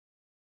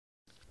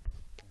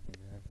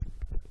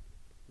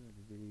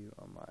video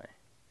on my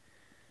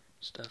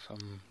stuff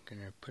I'm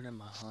gonna put in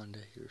my Honda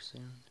here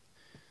soon.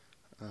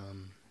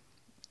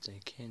 The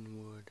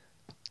Kenwood,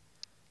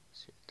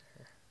 see it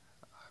there,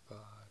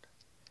 iPod,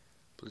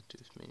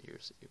 Bluetooth media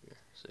receiver,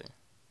 see.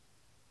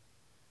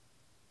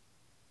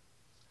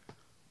 It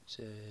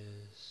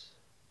says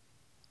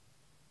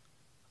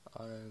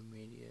auto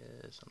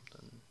media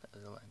something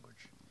other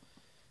language.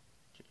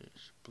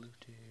 Just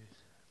Bluetooth,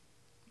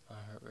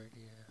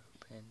 iHeartRadio,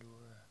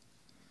 Pandora,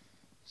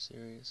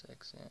 Sirius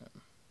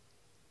XM,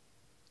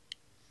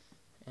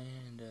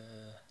 and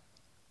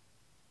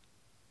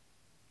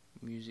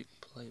music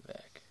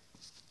playback.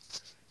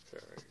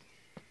 Sorry,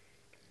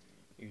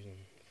 using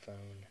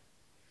phone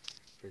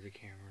for the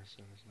camera,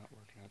 so it's not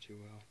working out too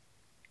well.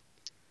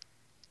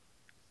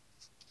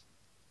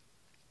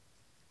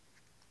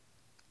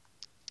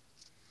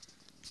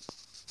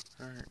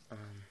 Alright, I'm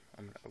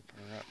gonna open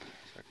her up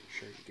so I can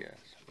show you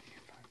guys. Let me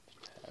find the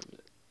tab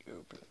that you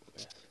open it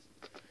with.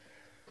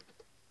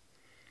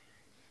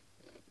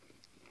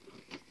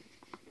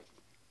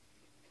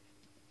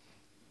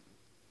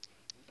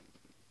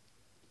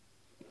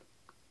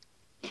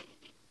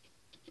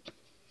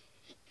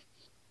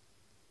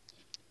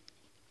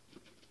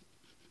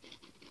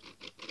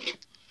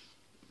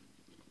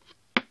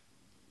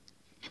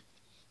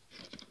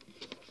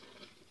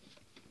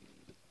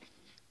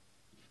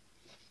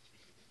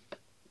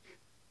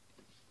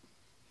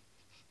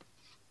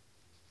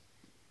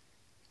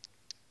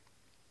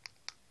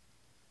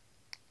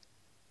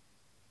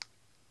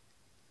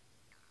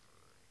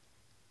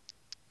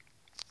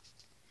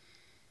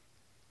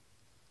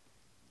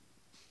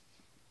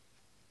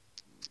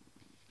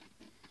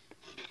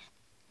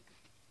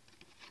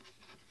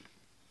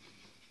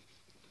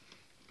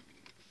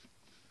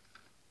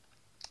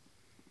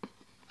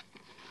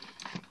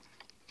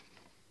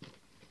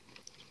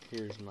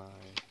 Here's my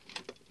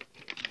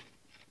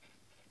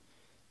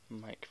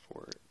mic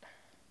for it.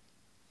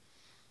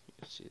 You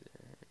can see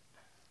there.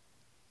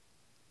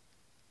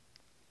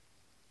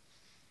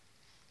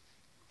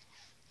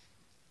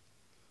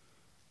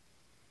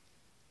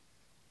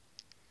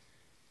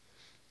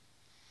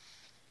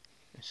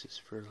 This is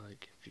for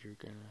like if you're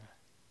gonna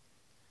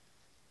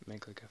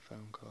make like a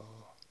phone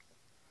call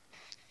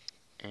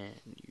and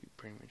you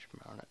pretty much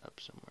mount it up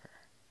somewhere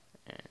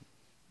and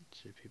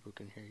so people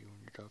can hear you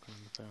when you're talking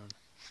on the phone.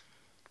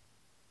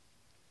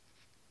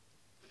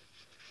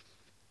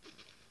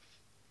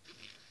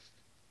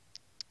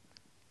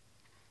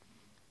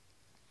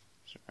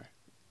 Sorry.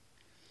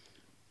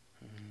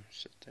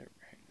 Set that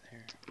right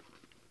there.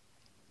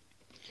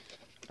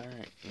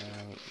 Alright,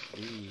 now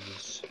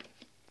these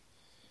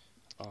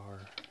are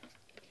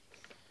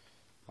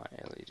my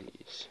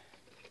LEDs,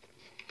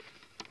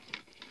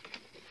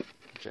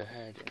 which I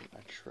had in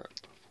my truck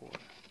before.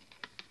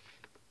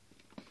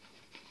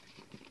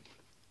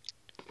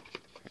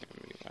 Let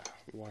me get my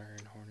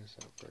wiring harness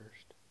out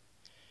first.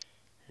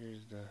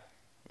 Here's the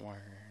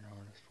wiring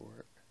harness for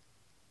it.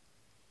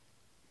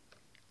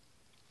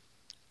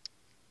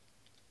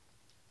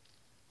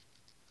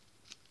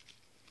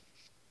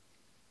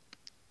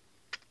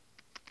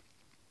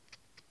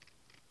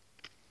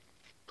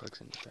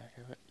 Plugs in the back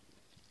of it.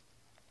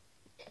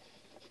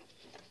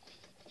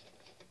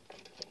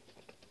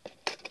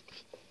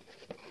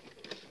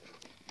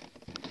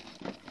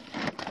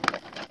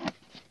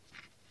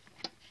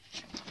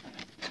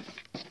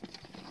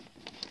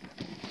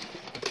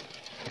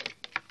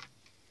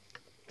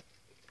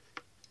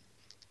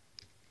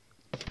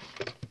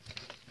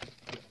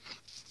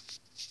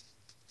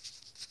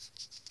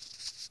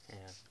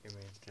 Yeah, give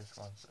me just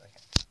 1 second.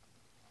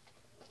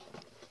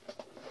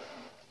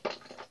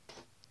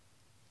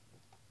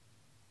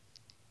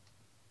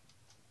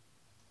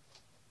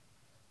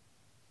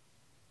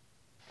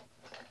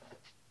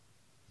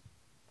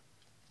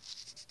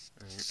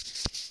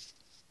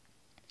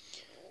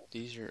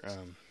 These are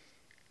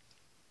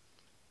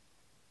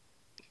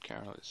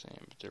kind of like the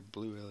same, but they're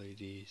blue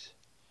LEDs.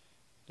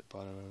 The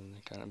bottom of them,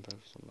 they kind of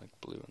both some like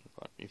blue on the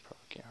bottom. You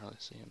probably can't hardly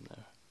see them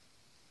though,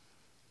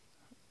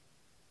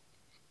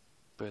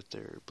 but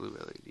they're blue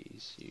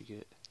LEDs. You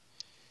get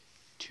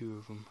 2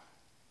 of them,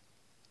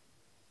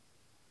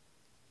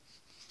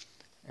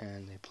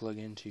 and they plug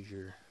into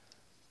your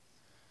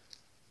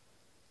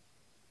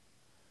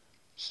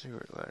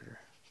cigarette lighter.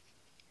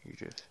 You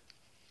just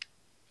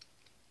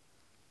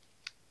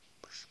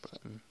push the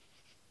button,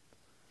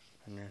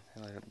 and then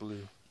they light up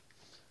blue.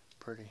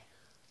 Pretty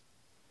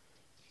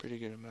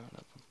good amount of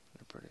them.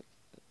 They're pretty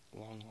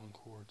long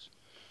cords.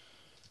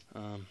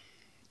 And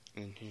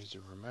here's the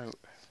remote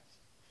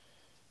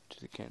to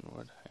the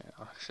Kenwood.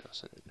 Actually, I'll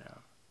set it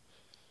down.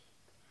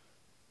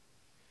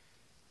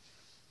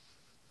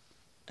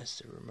 That's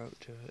the remote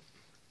to it.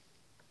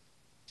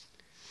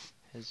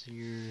 Has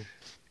your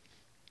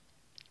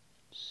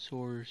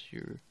source,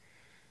 your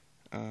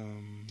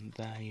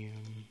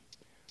volume,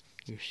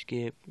 your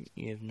skip.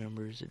 You have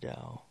numbers to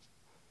dial.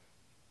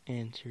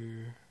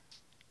 Enter,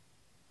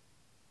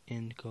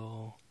 end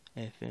call,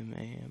 FM,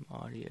 AM,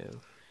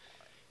 audio,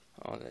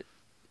 all that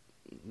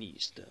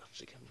neat stuff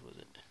that comes with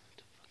it. What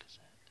the fuck is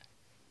that?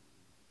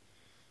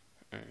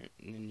 Alright,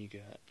 and then you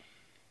got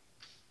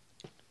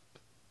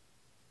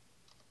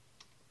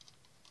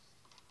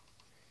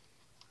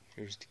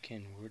here's the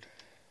Kenwood.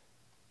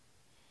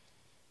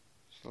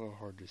 It's a little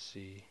hard to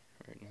see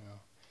right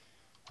now.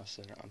 I'll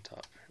set it on top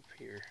up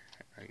here.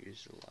 I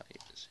use the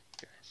light so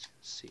you guys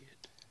can see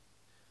it.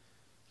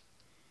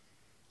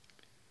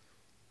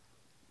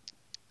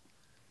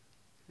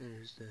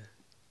 There's the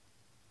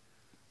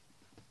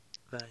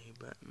value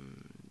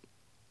button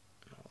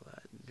and all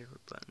that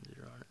different buttons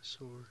that are on it.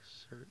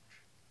 Source,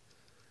 search,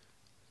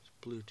 it's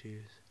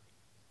Bluetooth,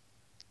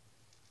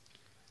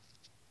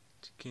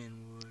 it's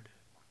Kenwood,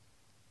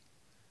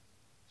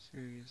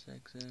 Sirius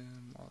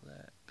XM, all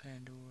that,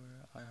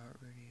 Pandora,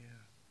 iHeartRadio,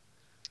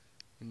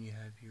 and you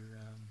have your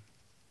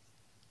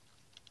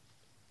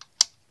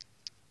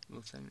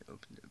little thing that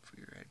opens up for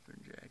your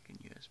headphone jack and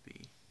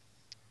USB.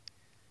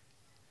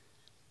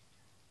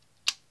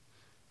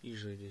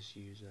 Usually just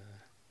use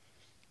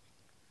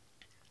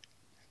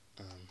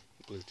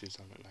Bluetooth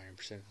on it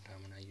 90% of the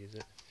time when I use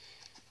it.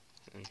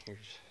 And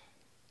here's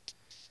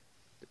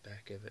the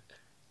back of it.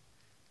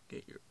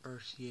 Get your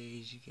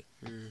RCAs, you get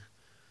your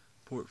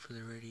port for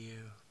the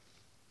radio.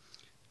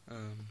 I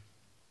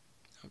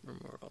don't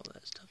remember what all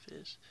that stuff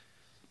is.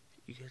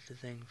 You get the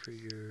thing for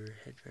your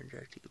headphone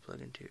jack that you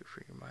plug into it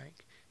for your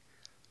mic.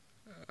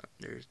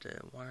 There's the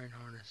wiring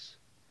harness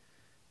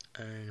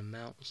and a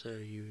mount so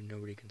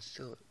nobody can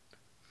steal it.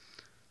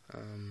 I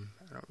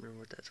don't remember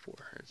what that's for.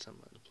 It's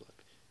something to plug.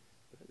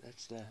 But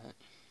that's that.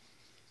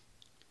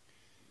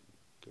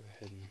 Go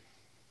ahead and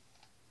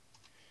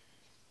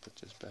put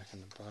this back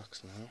in the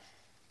box now.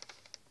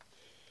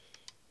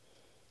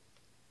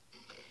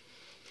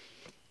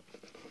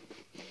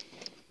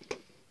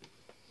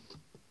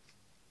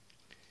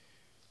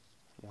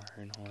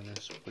 Wiring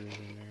harness, put it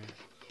in there.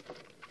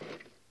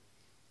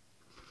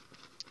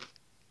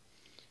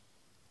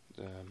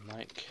 The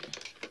mic,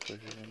 put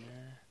it in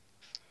there.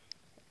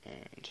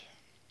 And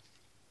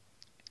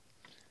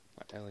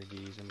my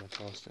LEDs, I'm going to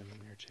toss them in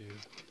there too.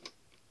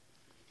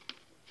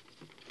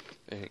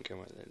 They didn't come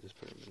with it, I just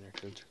put them in there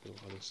because I took a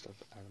lot of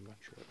stuff out of my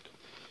truck.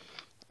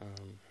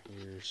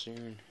 Here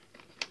soon.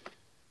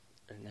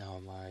 And now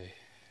my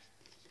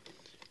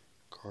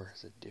car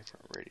has a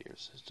different radio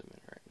system in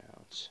it right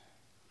now. It's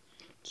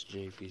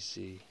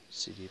JVC,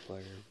 CD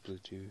player,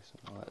 Bluetooth,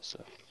 and all that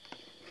stuff.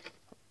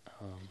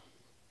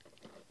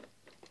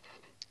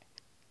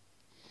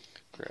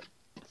 Crap.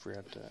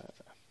 Forgot to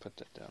put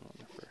that down on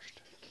there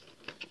first.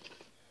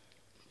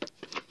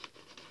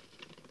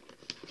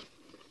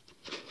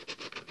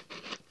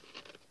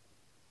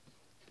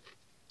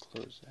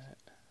 Close that.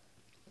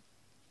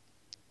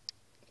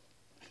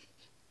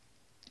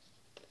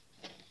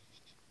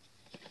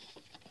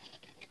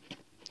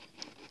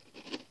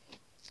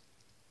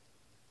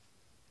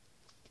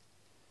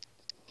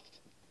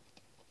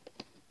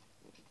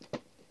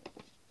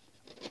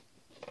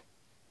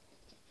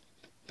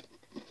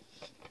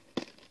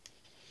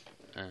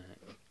 Alright.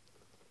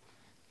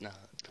 Now,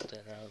 put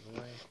that out of the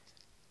way.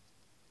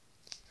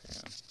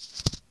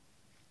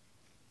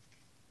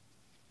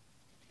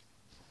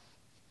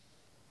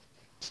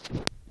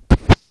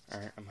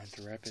 Alright, I'm going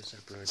to wrap this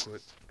up really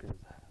quick because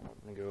I'm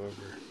going to go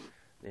over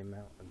the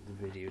amount of the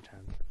video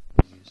time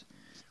we use.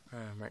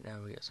 Right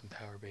now we got some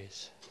Power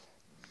Bass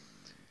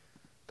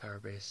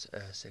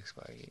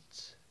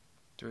 6x8s,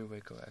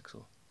 3-way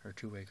coaxial, or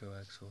 2-way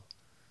coaxial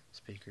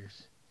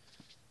speakers.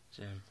 It's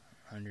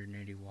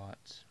 180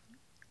 watts.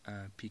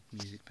 Peak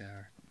music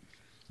power.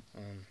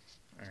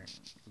 Alright,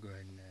 we'll go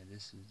ahead and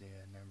this is the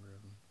number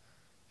of them.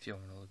 If you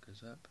want to look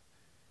this up,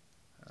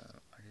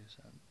 I do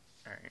some.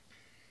 Alright.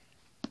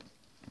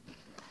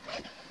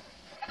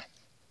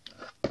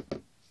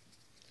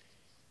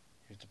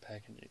 Here's the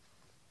package.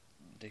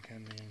 They come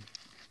in.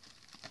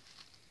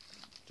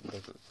 It's a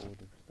booklet full of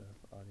stuff,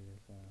 audio,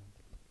 sound.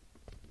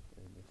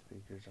 There's the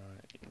speakers on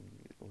it. You can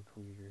use little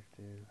tweeters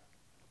too.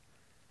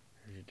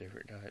 There's your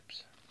different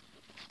types.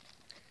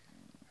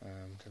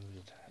 Comes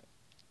with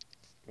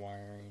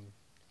wiring,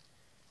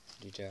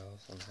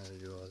 details on how to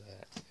do all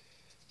that.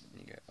 And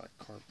you got like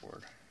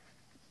cardboard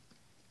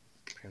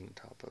on the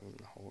top of them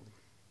to hold them.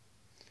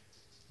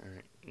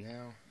 Alright,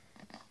 now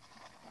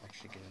I'll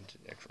actually get into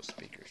the actual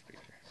speaker.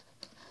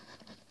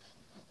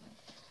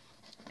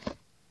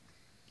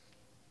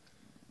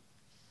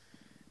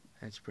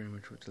 That's pretty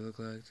much what they look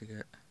like. They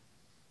got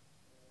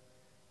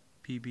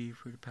PB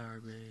for the Power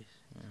Bass.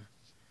 Yeah.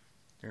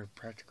 They're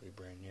practically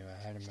brand new. I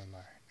had them in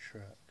my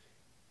truck.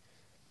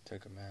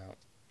 Took them out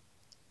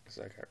because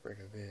I got rid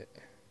of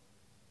it.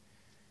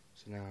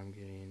 So now I'm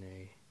getting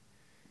a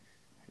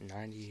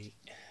 98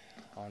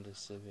 Honda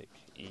Civic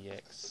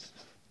EX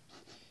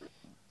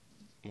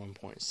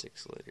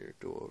 1.6 liter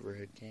dual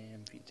overhead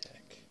cam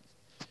VTEC.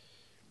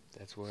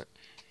 That's what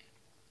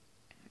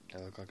they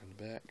look like in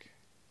the back.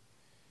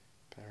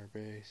 Power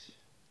Bass.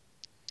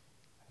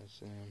 That's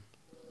them.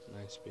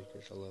 Nice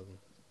speakers. I love them.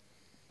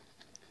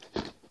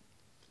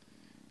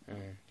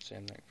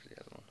 Same thing for the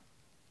other one.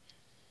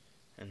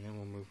 And then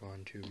we'll move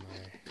on to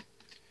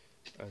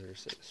my other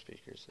set of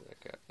speakers that I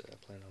got that I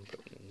plan on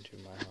putting into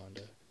my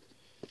Honda.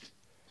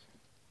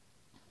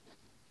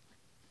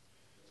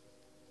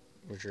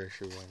 which are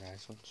actually really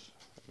nice ones.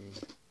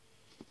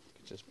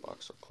 Get this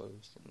box all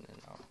closed, and then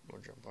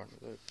we'll jump onto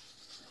those.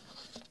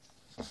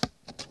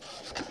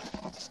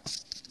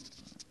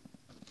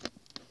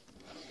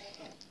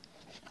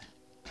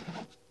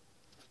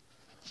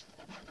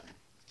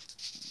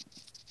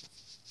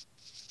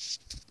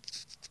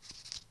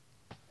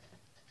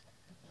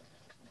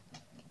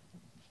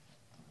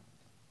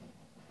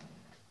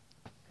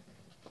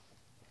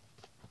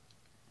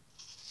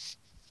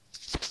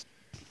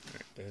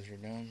 Those are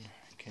done.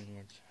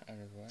 Kenwood's out of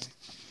the way.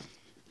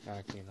 Now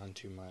I can get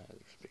onto my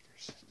other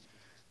speakers.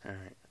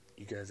 Alright,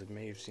 you guys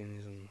may have seen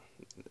these on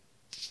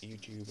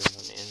YouTube and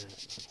on the internet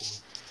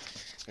before.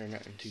 They're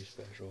nothing too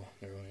special.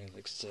 They're only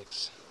like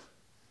 6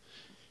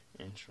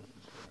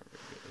 instruments. Not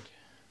very big.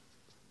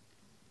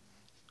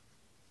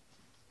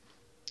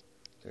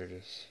 They're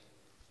just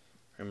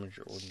pretty much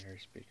your ordinary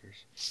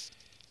speakers.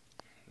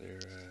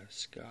 They're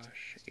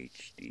Scotch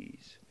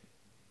HDs.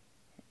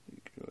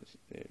 You can always see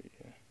there,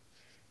 yeah.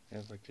 They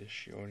have like this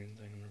shielding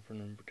thing in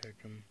front of them to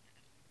protect them.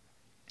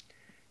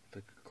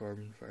 Like a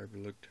carbon fiber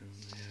look to them.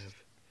 They have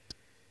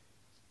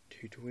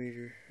a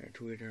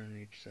tweeter on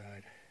each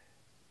side.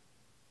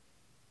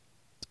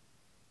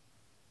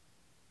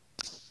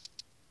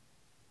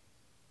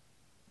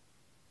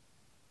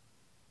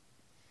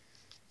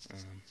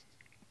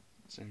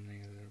 Same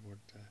thing as what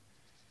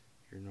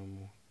your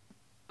normal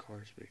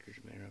car speakers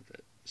are made of,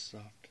 that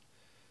soft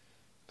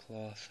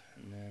cloth,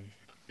 and then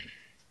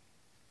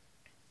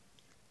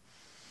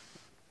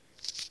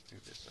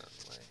move this out of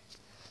the way.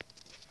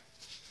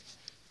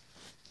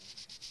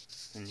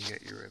 And you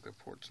got your regular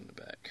ports in the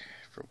back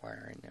for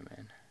wiring them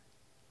in.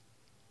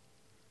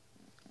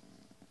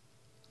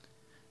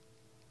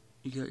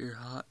 You got your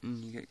hot,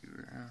 and you got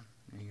your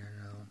and you got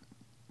another one.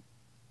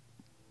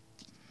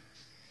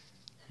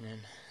 And then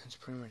that's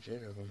pretty much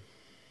it of them.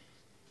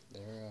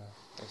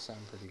 They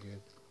sound pretty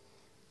good.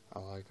 I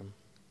like them.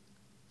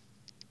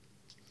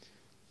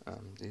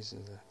 These are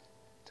the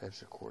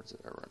types of cords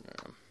that I run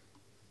in them.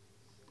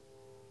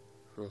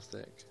 Real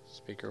thick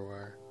speaker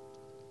wire.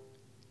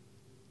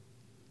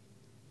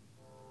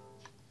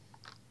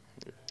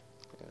 The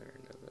other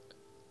end of it.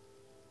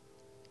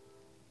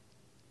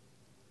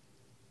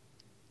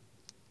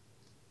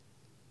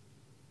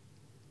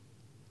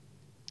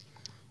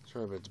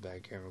 Sorry about the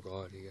bad camera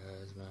quality,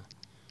 guys.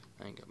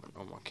 I ain't got my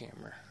normal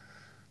camera,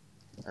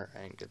 or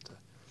I ain't got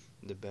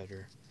the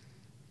better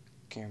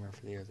camera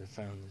for the other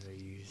phone that I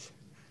use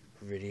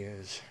for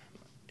videos.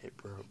 It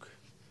broke.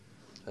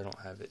 I don't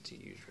have it to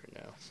use right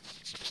now.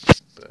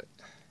 But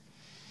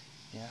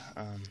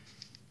yeah,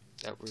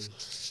 that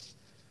was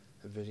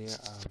the video.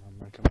 I'm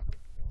gonna come up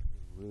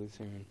really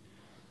soon.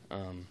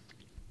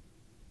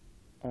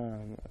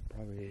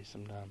 Probably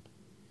sometime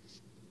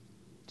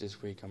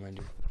this week. I'm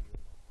gonna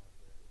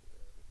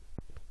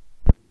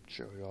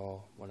show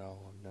y'all what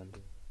all I've done.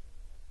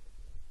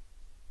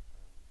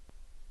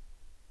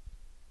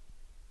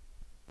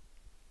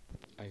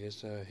 I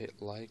guess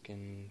hit like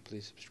and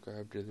please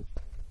subscribe to the